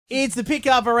It's the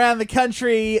pickup around the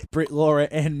country. Britt, Laura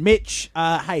and Mitch.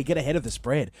 Hey, get ahead of the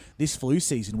spread this flu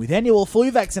season with annual flu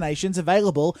vaccinations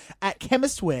available at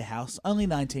Chemist Warehouse, only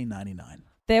 $19.99.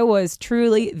 There was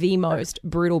truly the most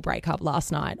brutal breakup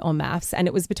last night on MAFS, and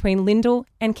it was between Lyndall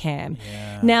and Cam.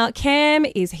 Yeah. Now,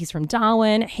 he's from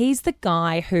Darwin. He's the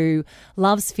guy who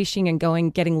loves fishing and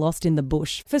getting lost in the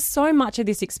bush. For so much of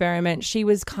this experiment, she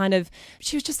was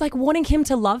just like wanting him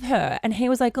to love her. And he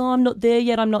was like, oh, I'm not there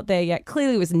yet.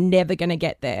 Clearly was never going to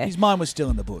get there. His mind was still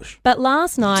in the bush. But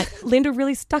last night, Lyndall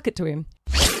really stuck it to him.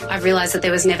 I've realised that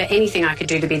there was never anything I could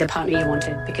do to be the partner you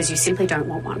wanted because you simply don't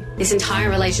want one. This entire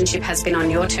relationship has been on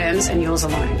your terms and yours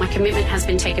alone. My commitment has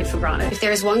been taken for granted. If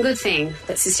there is one good thing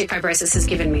that cystic fibrosis has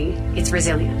given me, it's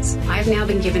resilience. I have now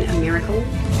been given a miracle,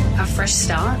 a fresh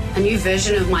start, a new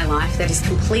version of my life that is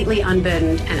completely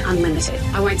unburdened and unlimited.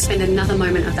 I won't spend another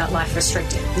moment of that life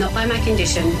restricted. Not by my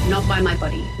condition, not by my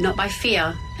body, not by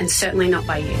fear, and certainly not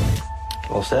by you.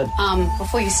 Well said.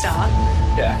 Before you start...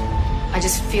 Yeah. I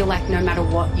just feel like no matter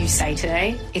what you say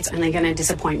today, it's only going to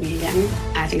disappoint me again.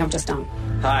 I think I'm just done.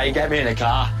 Hey, get me in the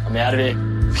car. I'm out of here.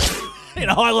 In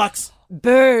a Hilux.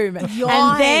 Boom. Yikes.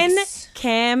 And then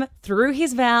Cam threw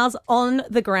his vows on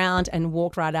the ground and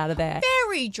walked right out of there.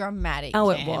 Very dramatic.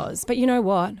 Oh, Cam. it was. But you know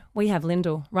what? We have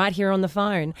Lyndall right here on the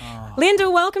phone.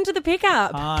 Lyndall, welcome to the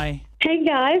pickup. Hi. Hey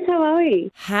guys, how are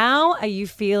we? How are you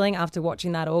feeling after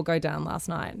watching that all go down last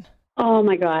night? Oh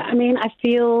my God. I mean, I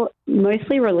feel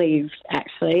mostly relieved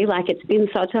actually. Like it's been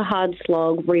such a hard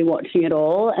slog rewatching it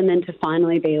all and then to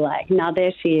finally be like, now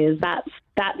there she is.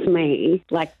 That's me.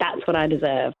 Like that's what I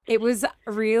deserve. It was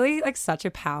really like such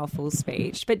a powerful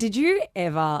speech. But did you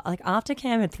ever, like after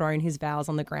Cam had thrown his vows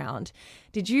on the ground,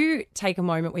 did you take a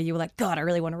moment where you were like, God, I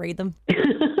really want to read them?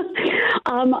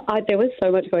 There was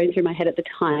so much going through my head at the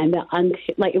time that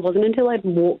it wasn't until I'd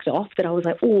walked off that I was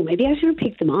like, oh, maybe I should have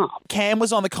picked them up. Cam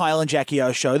was on the Kyle and Jackie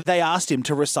O show. They asked him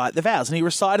to recite the vows, and he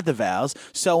recited the vows.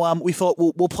 So we thought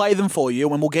we'll play them for you,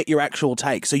 and we'll get your actual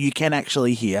take, so you can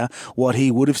actually hear what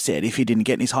he would have said if he didn't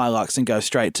get in his Hilux and go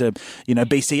straight to,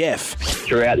 BCF.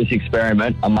 Throughout this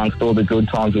experiment, amongst all the good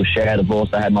times we've shared, I've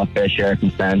also had my fair share of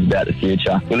concerns about the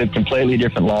future. We live completely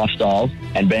different lifestyles,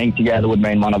 and being together would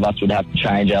mean one of us would have to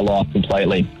change our life completely.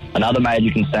 Another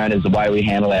major concern is the way we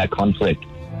handle our conflict.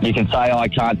 You can say, I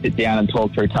can't sit down and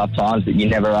talk through tough times, but you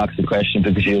never ask the question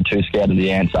because you're too scared of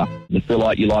the answer. I feel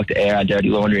like you like to air our dirty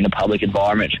laundry in a public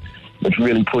environment, which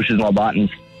really pushes my buttons.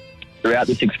 Throughout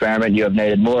this experiment, you have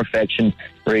needed more affection,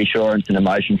 reassurance and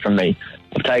emotion from me.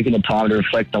 I've taken the time to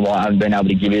reflect on why I haven't been able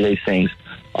to give you these things.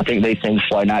 I think these things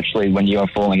flow naturally when you are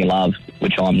falling in love,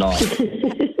 which I'm not.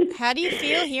 How do you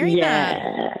feel hearing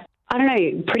that? I don't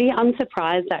know, pretty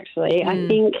unsurprised actually. I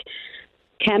think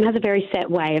Cam has a very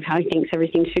set way of how he thinks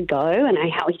everything should go and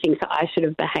how he thinks that I should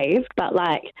have behaved. But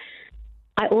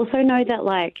I also know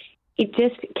that it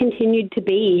just continued to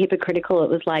be hypocritical. It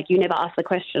was like, you never asked the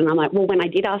question. I'm like, well, when I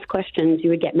did ask questions, you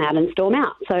would get mad and storm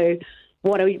out. So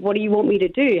what do you want me to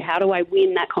do? How do I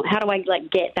win that? How do I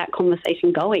get that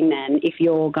conversation going then if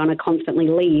you're going to constantly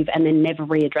leave and then never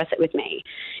readdress it with me?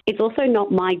 It's also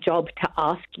not my job to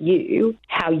ask you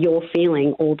how you're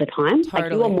feeling all the time.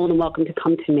 Totally. You are more than welcome to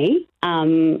come to me.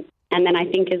 And then I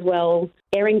think as well,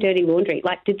 airing dirty laundry.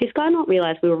 Did this guy not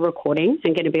realise we were recording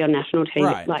and going to be on national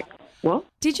TV? Right. What?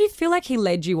 Did you feel like he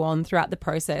led you on throughout the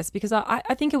process? Because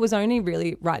I think it was only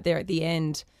really right there at the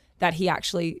end that he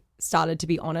actually started to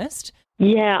be honest.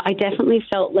 Yeah, I definitely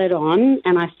felt led on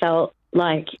and I felt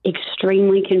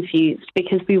extremely confused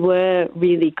because we were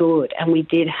really good and we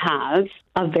did have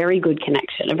a very good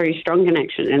connection, a very strong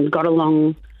connection and got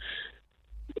along,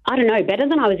 I don't know, better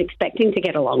than I was expecting to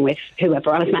get along with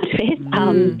whoever I was matched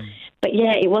with. But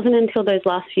yeah, it wasn't until those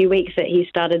last few weeks that he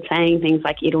started saying things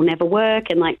like it'll never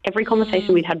work and every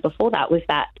conversation we'd had before that was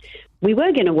that we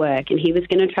were going to work and he was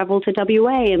going to travel to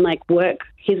WA and work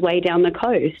his way down the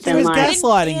coast. So and he was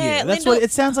gaslighting you. That's Lyndall, what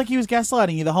it sounds like. He was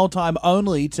gaslighting you the whole time,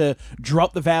 only to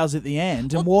drop the vows at the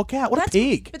end and walk out. What a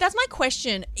pig! But that's my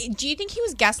question. Do you think he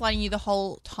was gaslighting you the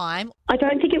whole time? I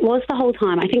don't think it was the whole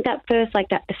time. I think that first,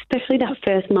 especially that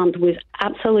first month was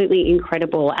absolutely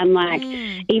incredible. And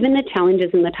even the challenges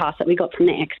and the tasks that we got from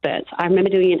the experts. I remember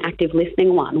doing an active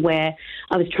listening one where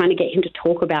I was trying to get him to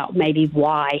talk about maybe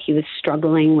why he was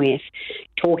struggling with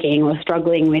talking or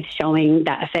struggling with showing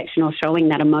that affection or showing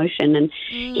that emotion. And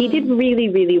he did really,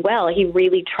 really well. He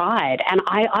really tried. And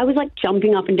I was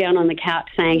jumping up and down on the couch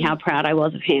saying how proud I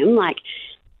was of him.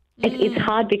 It's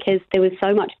hard because there was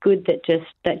so much good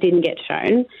that didn't get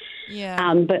shown.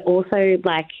 Yeah. But also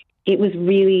it was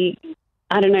really,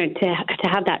 I don't know, to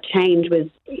have that change was,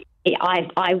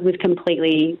 I was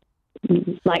completely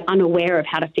unaware of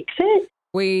how to fix it.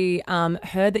 We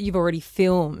heard that you've already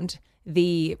filmed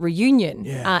the reunion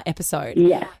episode.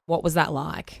 Yeah. What was that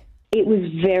like? It was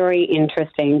very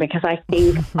interesting because I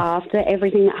think after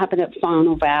everything that happened at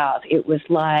Final Vows, it was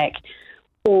like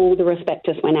all the respect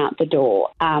just went out the door.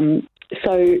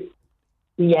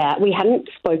 We hadn't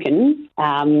spoken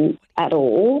at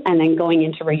all. And then going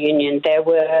into reunion, there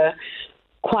were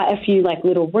quite a few like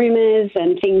little rumours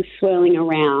and things swirling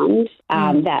around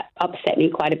that upset me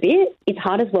quite a bit. It's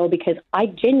hard as well because I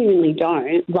genuinely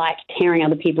don't like tearing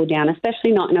other people down,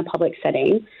 especially not in a public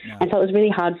setting. No. And so it was really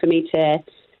hard for me to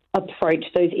approach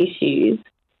those issues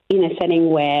in a setting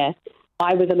where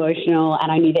I was emotional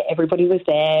and I knew that everybody was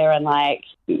there and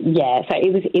so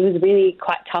it was really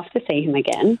quite tough to see him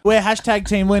again. We're hashtag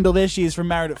Team Lyndall. There she is from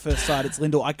Married at First Sight. It's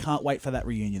Lyndall. I can't wait for that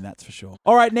reunion, that's for sure.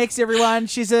 All right, next everyone,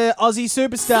 she's a Aussie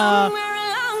superstar.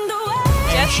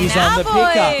 And she's on the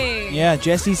pickup. Yeah,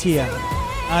 Jessie's here.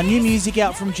 New music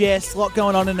out from Jess. A lot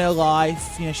going on in her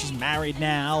life. You know, she's married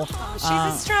now. She's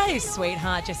Australia's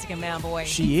sweetheart, Jessica Mauboy.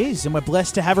 She is, and we're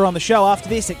blessed to have her on the show after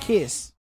this at Kiss.